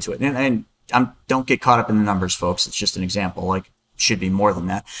just put into it. And don't get caught up in the numbers, folks. It's just an example. It should be more than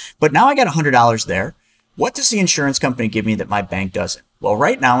that. But now I got $100 there. What does the insurance company give me that my bank doesn't? Well,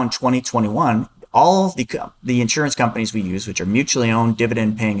 right now in 2021, all of the insurance companies we use, which are mutually owned,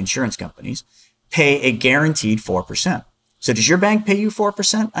 dividend-paying insurance companies, pay a guaranteed 4%. So does your bank pay you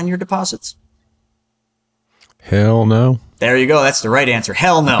 4% on your deposits? Hell no. There you go. That's the right answer.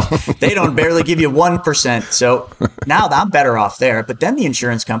 Hell no. They don't barely give you 1%. So now I'm better off there. But then the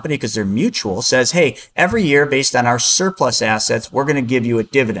insurance company, because they're mutual, says, hey, every year based on our surplus assets, we're going to give you a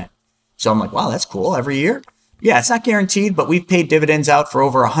dividend. So I'm like, wow, that's cool. Every year. Yeah, it's not guaranteed, but we've paid dividends out for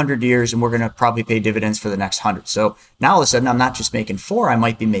over 100 years, and we're going to probably pay dividends for the next 100. So now all of a sudden, I'm not just making 4, I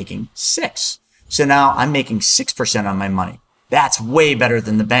might be making 6. So now I'm making 6% on my money. That's way better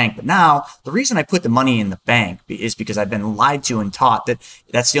than the bank. But now the reason I put the money in the bank is because I've been lied to and taught that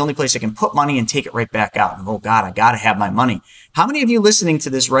that's the only place I can put money and take it right back out. And oh God, I got to have my money. How many of you listening to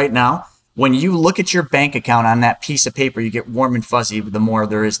this right now, when you look at your bank account on that piece of paper, you get warm and fuzzy the more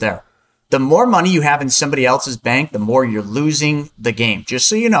there is there? The more money you have in somebody else's bank, the more you're losing the game, just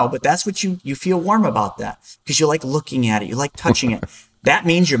so you know. But that's what you feel warm about that because you like looking at it. You like touching it. That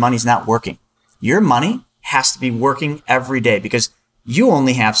means your money's not working. Your money has to be working every day because you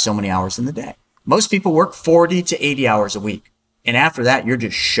only have so many hours in the day. Most people work 40 to 80 hours a week. And after that, you're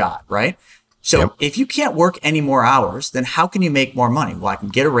just shot, right? So if you can't work any more hours, then how can you make more money? Well, I can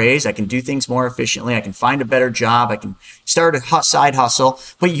get a raise. I can do things more efficiently. I can find a better job. I can start a side hustle.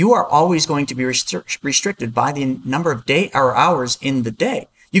 But you are always going to be restricted by the number of hours in the day.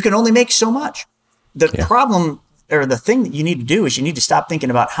 You can only make so much. The problem or the thing that you need to do is you need to stop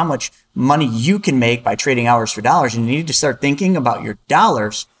thinking about how much money you can make by trading hours for dollars. And you need to start thinking about your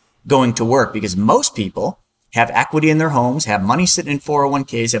dollars going to work because most people have equity in their homes, have money sitting in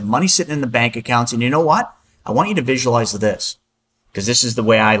 401ks, have money sitting in the bank accounts. And you know what? I want you to visualize this because this is the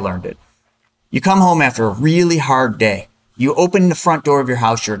way I learned it. You come home after a really hard day. You open the front door of your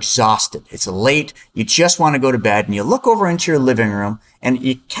house. You're exhausted. It's late. You just want to go to bed and you look over into your living room and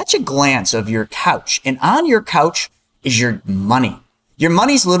you catch a glance of your couch. And on your couch is your money. Your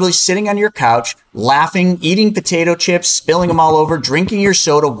money's literally sitting on your couch, laughing, eating potato chips, spilling them all over, drinking your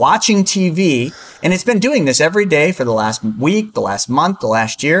soda, watching TV. And it's been doing this every day for the last week, the last month, the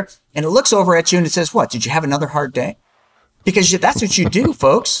last year. And it looks over at you and it says, what? Did you have another hard day? Because that's what you do,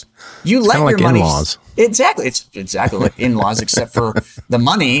 folks. You let your money. In-laws. Exactly. It's exactly like in-laws, except for the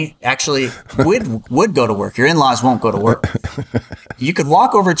money actually would go to work. Your in-laws won't go to work. You could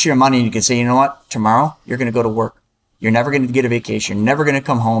walk over to your money and you could say, you know what? Tomorrow you're going to go to work. You're never going to get a vacation. You're never going to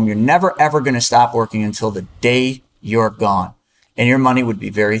come home. You're never, ever going to stop working until the day you're gone. And your money would be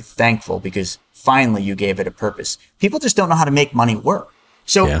very thankful because finally you gave it a purpose. People just don't know how to make money work.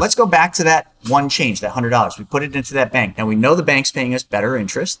 So let's go back to that one change, that $100. We put it into that bank. Now we know the bank's paying us better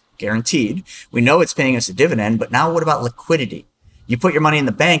interest, guaranteed. We know it's paying us a dividend, but now what about liquidity? You put your money in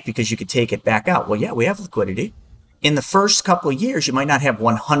the bank because you could take it back out. Well, yeah, we have liquidity. In the first couple of years, you might not have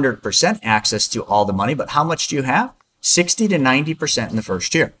 100% access to all the money, but how much do you have? 60 to 90% in the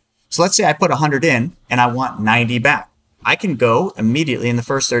first year. So let's say I put 100 in and I want 90 back. I can go immediately in the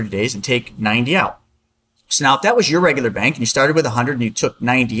first 30 days and take 90 out. So now if that was your regular bank and you started with 100 and you took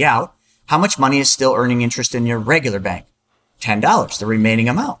 90 out, how much money is still earning interest in your regular bank? $10, the remaining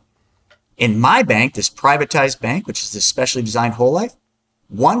amount. In my bank, this privatized bank, which is this specially designed whole life,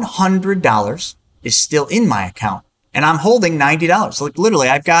 $100 is still in my account and I'm holding $90. Like literally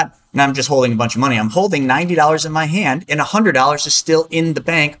and I'm just holding a bunch of money. I'm holding $90 in my hand and $100 is still in the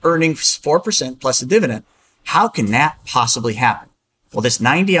bank earning 4% plus a dividend. How can that possibly happen? Well, this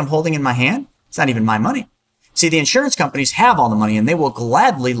 90 I'm holding in my hand, it's not even my money. See, the insurance companies have all the money and they will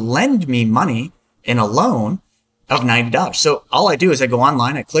gladly lend me money in a loan of $90. So all I do is I go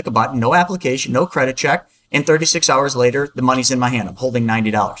online, I click a button, no application, no credit check. And 36 hours later, the money's in my hand. I'm holding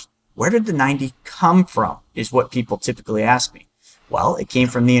 $90. Where did the 90 come from is what people typically ask me. Well, it came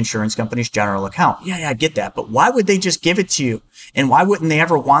from the insurance company's general account. Yeah, I get that. But why would they just give it to you? And why wouldn't they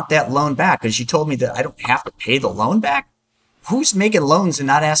ever want that loan back? Because you told me that I don't have to pay the loan back. Who's making loans and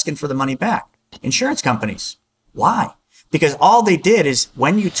not asking for the money back? Insurance companies. Why? Because all they did is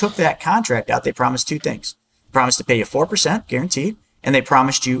when you took that contract out, they promised two things. They promised to pay you 4% guaranteed, and they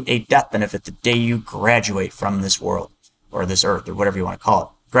promised you a death benefit the day you graduate from this world or this earth or whatever you want to call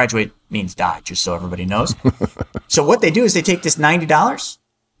it. Graduate means die, just so everybody knows. So what they do is they take this $90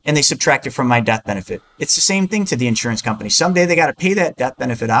 and they subtract it from my death benefit. It's the same thing to the insurance company. Someday they got to pay that death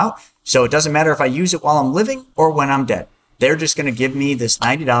benefit out. So it doesn't matter if I use it while I'm living or when I'm dead. They're just going to give me this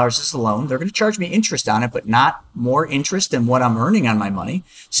 $90 as a loan. They're going to charge me interest on it, but not more interest than what I'm earning on my money.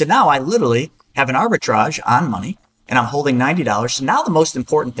 So now I literally have an arbitrage on money and I'm holding $90. So now the most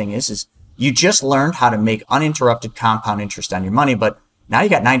important thing is you just learned how to make uninterrupted compound interest on your money, but now you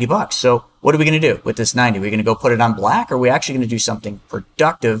got $90. So what are we going to do with this 90? Are we going to go put it on black or are we actually going to do something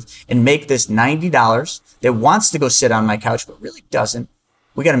productive and make this $90 that wants to go sit on my couch, but really doesn't?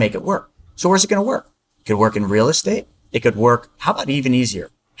 We got to make it work. So where's it going to work? It could work in real estate. It could work. How about even easier?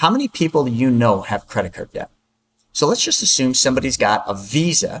 How many people do you know have credit card debt? So let's just assume somebody's got a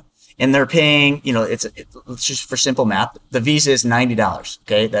Visa and they're paying, let's just for simple math, the Visa is $90.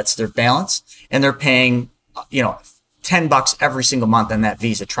 Okay. That's their balance. And they're paying, $10 every single month on that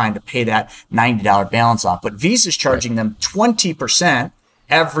Visa trying to pay that $90 balance off. But Visa's charging them 20%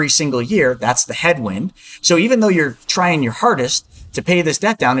 every single year. That's the headwind. So even though you're trying your hardest to pay this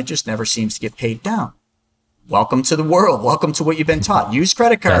debt down, it just never seems to get paid down. Welcome to the world. Welcome to what you've been taught. Use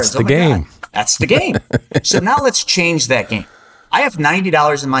credit cards. That's the game. God. That's the game. So now let's change that game. I have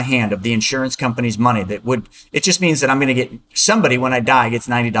 $90 in my hand of the insurance company's money it just means that I'm going to get somebody when I die gets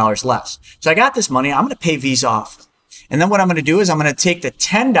 $90 less. So I got this money. I'm going to pay Visa off. And then what I'm going to do is I'm going to take the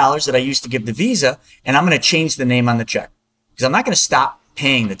 $10 that I used to give to Visa and I'm going to change the name on the check because I'm not going to stop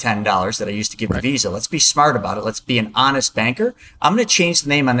paying the $10 that I used to give to Visa. Let's be smart about it. Let's be an honest banker. I'm going to change the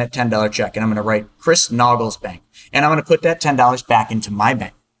name on that $10 check and I'm going to write Chris Naugle's Bank. And I'm going to put that $10 back into my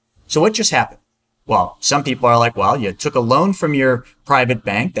bank. So what just happened? Well, some people are like, well, you took a loan from your private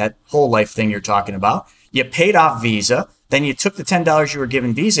bank, that whole life thing you're talking about. You paid off Visa. Then you took the $10 you were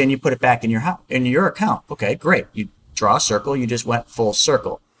giving Visa and you put it back in your account. Okay, great. You draw a circle. You just went full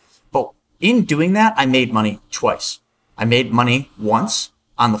circle. But in doing that, I made money twice. I made money once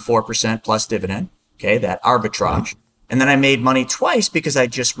on the 4% plus dividend, okay, that arbitrage. And then I made money twice because I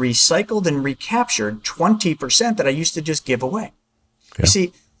just recycled and recaptured 20% that I used to just give away. Yeah. You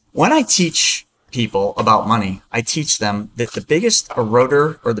see, when I teach people about money, I teach them that the biggest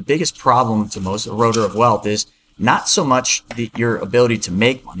eroder or the biggest problem to most eroder of wealth is not so much your ability to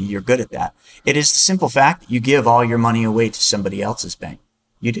make money. You're good at that. It is the simple fact that you give all your money away to somebody else's bank.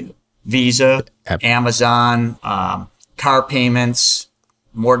 You do. Visa, Amazon, car payments,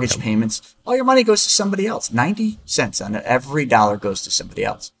 mortgage payments, all your money goes to somebody else. 90 cents on every dollar goes to somebody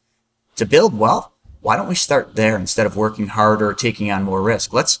else. To build wealth, why don't we start there instead of working harder or taking on more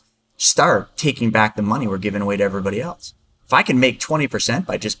risk? Let's start taking back the money we're giving away to everybody else. If I can make 20%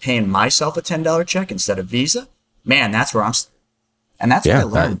 by just paying myself a $10 check instead of Visa, man, that's where I'm starting. And that's what I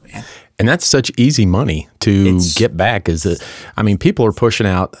learned, man. And that's such easy money to get back. People are pushing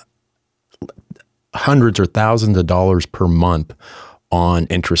out hundreds or thousands of dollars per month on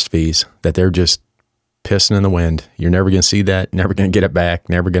interest fees that they're just pissing in the wind. You're never going to see that, never going to get it back,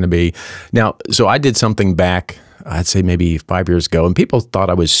 never going to be. Now, so I did something back, I'd say maybe 5 years ago, and people thought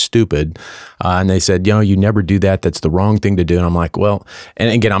I was stupid. And they said, you never do that. That's the wrong thing to do. And I'm like, well, and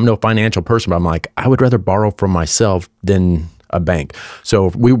again, I'm no financial person, but I'm like, I would rather borrow from myself than a bank. So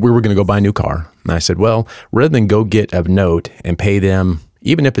we were going to go buy a new car. And I said, well, rather than go get a note and pay them,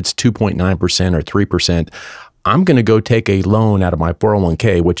 even if it's 2.9% or 3%, I'm going to go take a loan out of my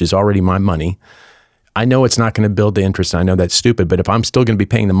 401k, which is already my money. I know it's not going to build the interest. I know that's stupid, but if I'm still going to be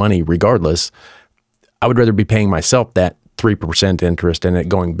paying the money regardless, I would rather be paying myself that 3% interest and it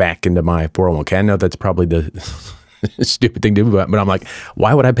going back into my 401k. I know that's probably the stupid thing to do, but I'm like,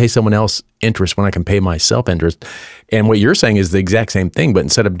 why would I pay someone else interest when I can pay myself interest? And what you're saying is the exact same thing, but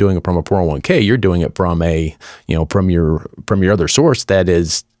instead of doing it from a 401k, you're doing it from from your other source. That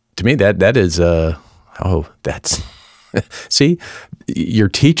is, to me, that is that's see, you're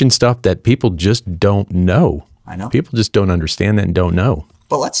teaching stuff that people just don't know. I know. People just don't understand that and don't know.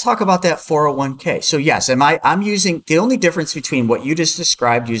 But let's talk about that 401k. So yes, I'm using the only difference between what you just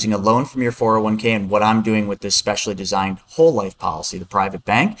described, using a loan from your 401k, and what I'm doing with this specially designed whole life policy, the private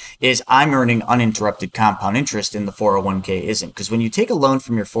bank, is I'm earning uninterrupted compound interest and the 401k isn't. Because when you take a loan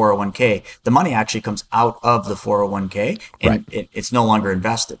from your 401k, the money actually comes out of the 401k and it's no longer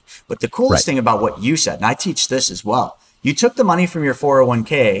invested. But the coolest thing about what you said, and I teach this as well, you took the money from your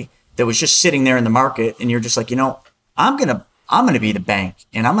 401k that was just sitting there in the market and you're just like, I'm going to be the bank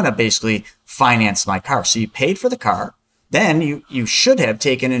and I'm going to basically finance my car. So you paid for the car. Then you should have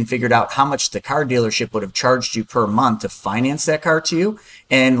taken and figured out how much the car dealership would have charged you per month to finance that car to you.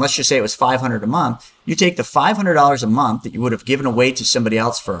 And let's just say it was $500 a month. You take the $500 a month that you would have given away to somebody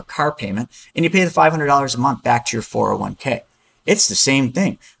else for a car payment and you pay the $500 a month back to your 401k. It's the same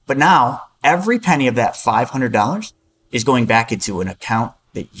thing. But now every penny of that $500 is going back into an account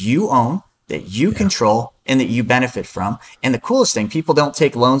that you own, that you control, and that you benefit from. And the coolest thing, people don't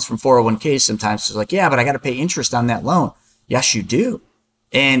take loans from 401ks sometimes. It's like, yeah, but I got to pay interest on that loan. Yes, you do.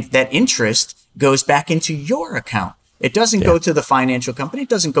 And that interest goes back into your account. It doesn't go to the financial company. It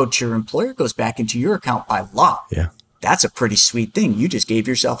doesn't go to your employer. It goes back into your account by law. Yeah. That's a pretty sweet thing. You just gave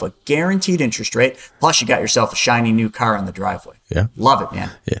yourself a guaranteed interest rate. Plus you got yourself a shiny new car in the driveway. Yeah. Love it,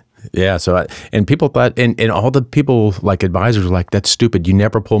 man. Yeah. Yeah. So, and people thought, and all the people like advisors were like, that's stupid. You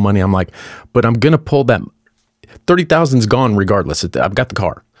never pull money. I'm like, but I'm going to pull that. 30,000's gone regardless. I've got the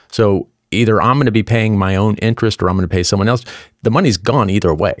car. So either I'm going to be paying my own interest or I'm going to pay someone else. The money's gone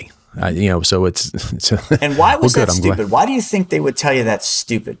either way. So it's and why was that stupid? Why do you think they would tell you that's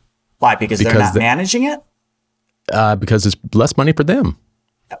stupid? Why? Because they're not managing it? Because it's less money for them.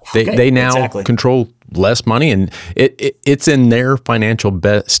 They now control less money, and it's in their financial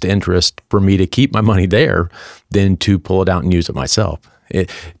best interest for me to keep my money there than to pull it out and use it myself.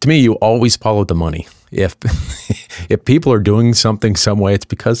 To me, you always follow the money. If people are doing something some way, it's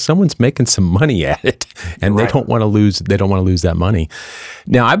because someone's making some money at it, and they don't want to lose. They don't want to lose that money.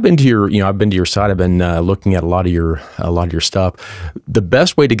 Now, I've been to your site. I've been looking at a lot of your stuff. The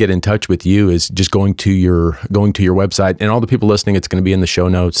best way to get in touch with you is just going to your website. And all the people listening, it's going to be in the show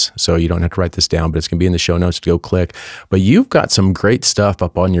notes, so you don't have to write this down, but it's going to be in the show notes to go click. But you've got some great stuff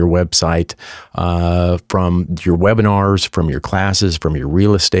up on your website from your webinars, from your classes, from your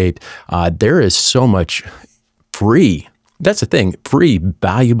real estate. There is so much free. That's the thing, free,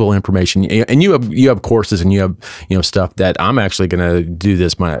 valuable information. And you have courses, and you have stuff that I'm actually going to do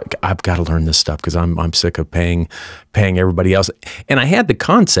this. I've got to learn this stuff because I'm sick of paying everybody else. And I had the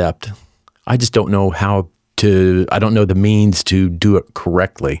concept, I just don't know I don't know the means to do it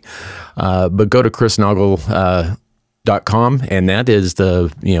correctly. But go to chrisnaugle.com, and that is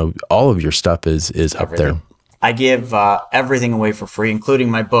all of your stuff is up there. I give everything away for free,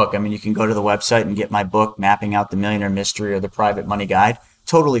 including my book. I mean, you can go to the website and get my book, Mapping Out the Millionaire Mystery or the Private Money Guide,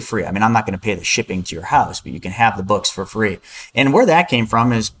 totally free. I mean, I'm not going to pay the shipping to your house, but you can have the books for free. And where that came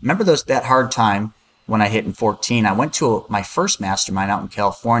from is, remember that hard time when I hit in 14? I went to my first mastermind out in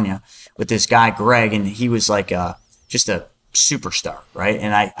California with this guy, Greg, and he was like just a superstar, right?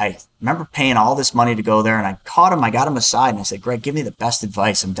 And I remember paying all this money to go there, and I caught him. I got him aside, and I said, Greg, give me the best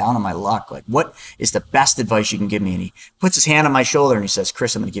advice. I'm down on my luck. Like, what is the best advice you can give me? And he puts his hand on my shoulder, and he says,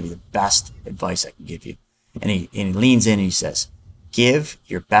 Chris, I'm going to give you the best advice I can give you. And he leans in, and he says, give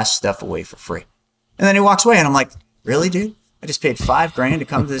your best stuff away for free. And then he walks away, and I'm like, really, dude? I just paid $5,000 to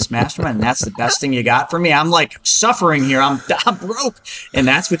come to this mastermind, and that's the best thing you got for me? I'm like suffering here. I'm broke. And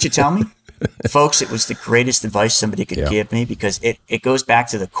that's what you tell me? Folks, it was the greatest advice somebody could give me, because it goes back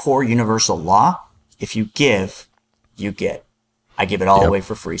to the core universal law. If you give, you get. I give it all away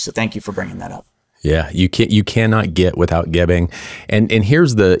for free. So thank you for bringing that up. Yeah, you cannot get without giving. And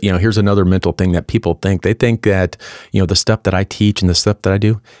here's here's another mental thing that people think. They think that, the stuff that I teach and the stuff that I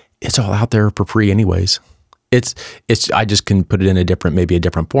do, it's all out there for free anyways. It's I just can put it in a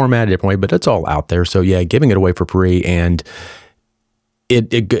different format, a different way, but it's all out there. So yeah, giving it away for free, and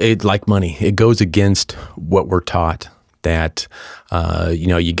it like money, it goes against what we're taught, that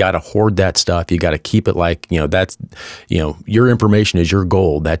you got to hoard that stuff. You got to keep it like, that's, your information is your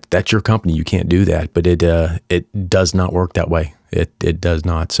gold. That's your company. You can't do that, but it does not work that way. It does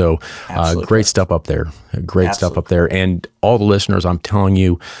not. So great stuff up there. Great stuff up there. And all the listeners, I'm telling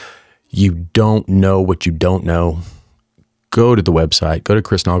you, you don't know what you don't know. Go to the website, go to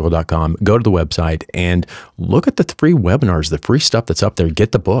chrisnaugle.com, go to the website and look at the free webinars, the free stuff that's up there.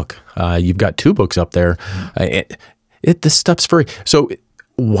 Get the book. You've got 2 books up there. This stuff's free. So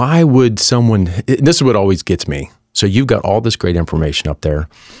why would someone, this is what always gets me. So you've got all this great information up there,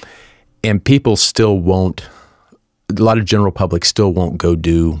 and people still won't, a lot of general public still won't go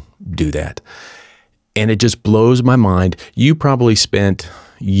do that. And it just blows my mind. You probably spent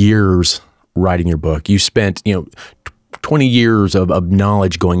years writing your book. You spent, 20 years of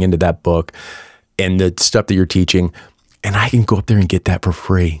knowledge going into that book and the stuff that you're teaching, and I can go up there and get that for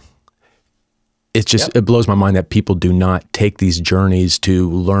free. It's just, it blows my mind that people do not take these journeys to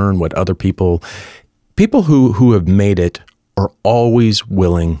learn what other people who have made it are always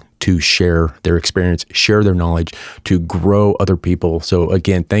willing to share their experience, share their knowledge, to grow other people. So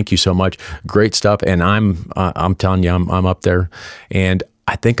again, thank you so much. Great stuff. And I'm telling you, I'm up there, and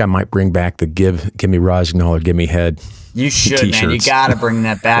I think I might bring back the give me Rossignol or give me head. You should, t-shirts. Man. You got to bring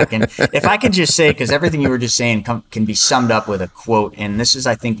that back. And if I could just say, because everything you were just saying can be summed up with a quote, and this is,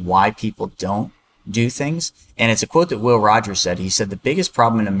 I think, why people don't do things. And it's a quote that Will Rogers said. He said, the biggest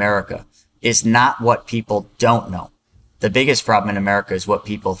problem in America is not what people don't know. The biggest problem in America is what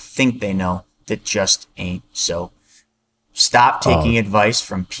people think they know that just ain't so. Stop taking advice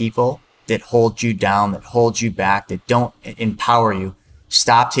from people that hold you down, that hold you back, that don't empower you.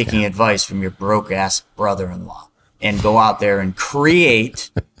 Stop taking advice from your broke-ass brother-in-law, and go out there and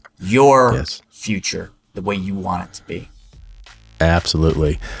create your future the way you want it to be.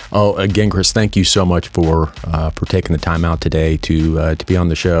 Absolutely. Oh, again, Chris, thank you so much for taking the time out today to be on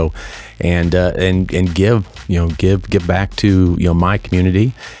the show, and give back to my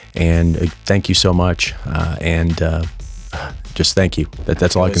community. And thank you so much. Just thank you.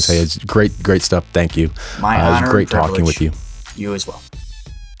 That's all I can say. It's great stuff. Thank you. My honor. It was great talking with you. You as well.